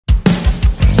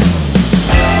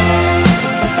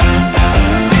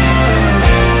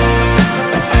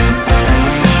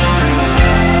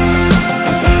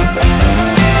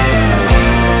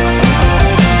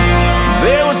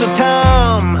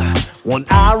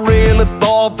really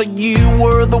thought that you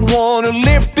were the one who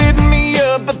lifted me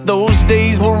up, but those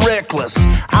days were reckless.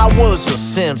 I was a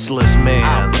senseless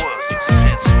man,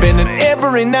 spending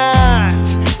every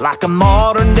night like a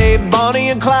modern day Bonnie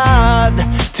and Clyde,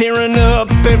 tearing up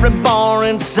every bar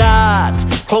in sight,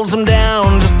 close them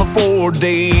down just before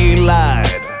daylight.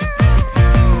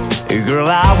 Girl,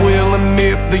 I will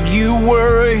admit that you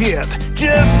were a hit,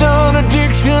 just an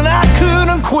addiction I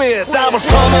couldn't quit. I was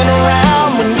coming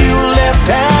around when you left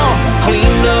town,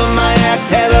 cleaned up my act,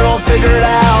 had it all figured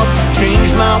out,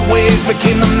 changed my ways,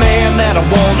 became the man that I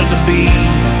wanted to be.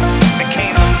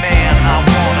 Became the man I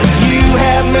wanted to be. You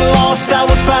had me lost, I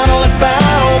was finally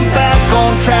found, back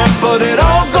on track, but it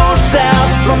all goes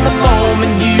south. From the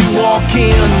moment you walk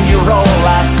in, you're all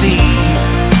I see.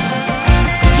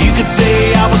 You could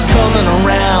say I was coming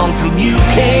around till you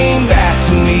came back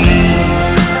to me.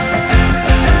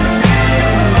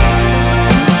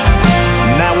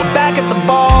 Now we're back at the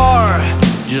bar,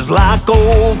 just like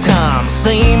old times.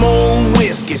 Same old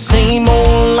whiskey, same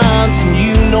old lines, and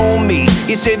you know me,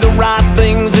 you say the right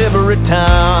things every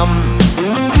time.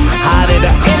 How did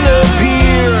I end up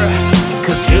here?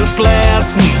 Cause just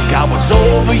last week I was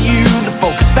over you, the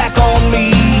focus back on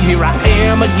me. Here I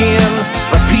am again,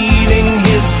 repeating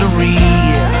history.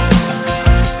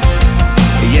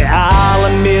 Yeah, I'll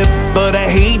admit, but I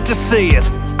hate to say it,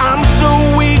 I'm so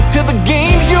weak to the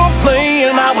games you're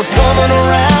playing. I was coming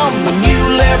around when you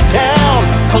left town,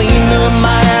 cleaned up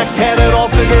my act, had it all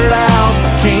figured out,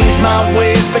 changed my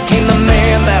ways, became the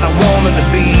man that I wanted to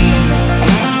be.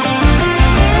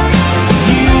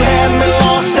 You had me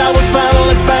lost, I was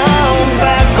finally found,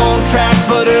 back on track,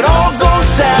 but it all goes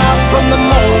south. From the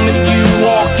moment you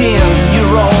walk in,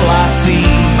 you're all I see.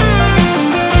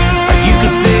 You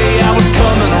could say I was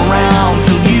coming around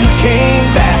till you came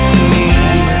back to me.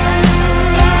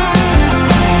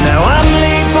 Now I'm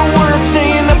late for work,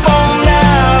 staying up all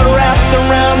night, wrapped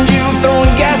around you,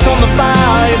 throwing gas on the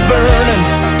fire, burning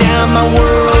down my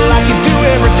world like you do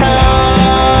every time.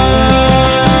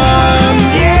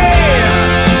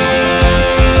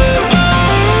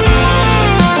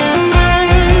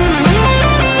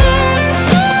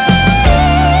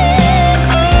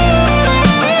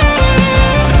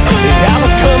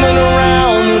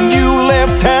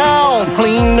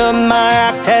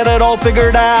 All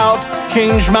figured out,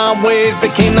 changed my ways,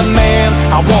 became the man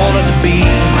I wanted to be.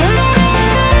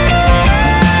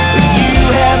 You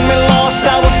had me lost,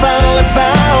 I was finally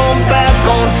found, back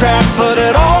on track, but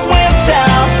it all went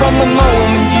south. From the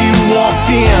moment you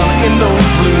walked in those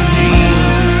blue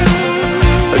jeans,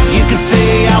 you could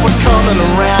say I was coming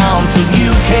around till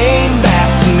you came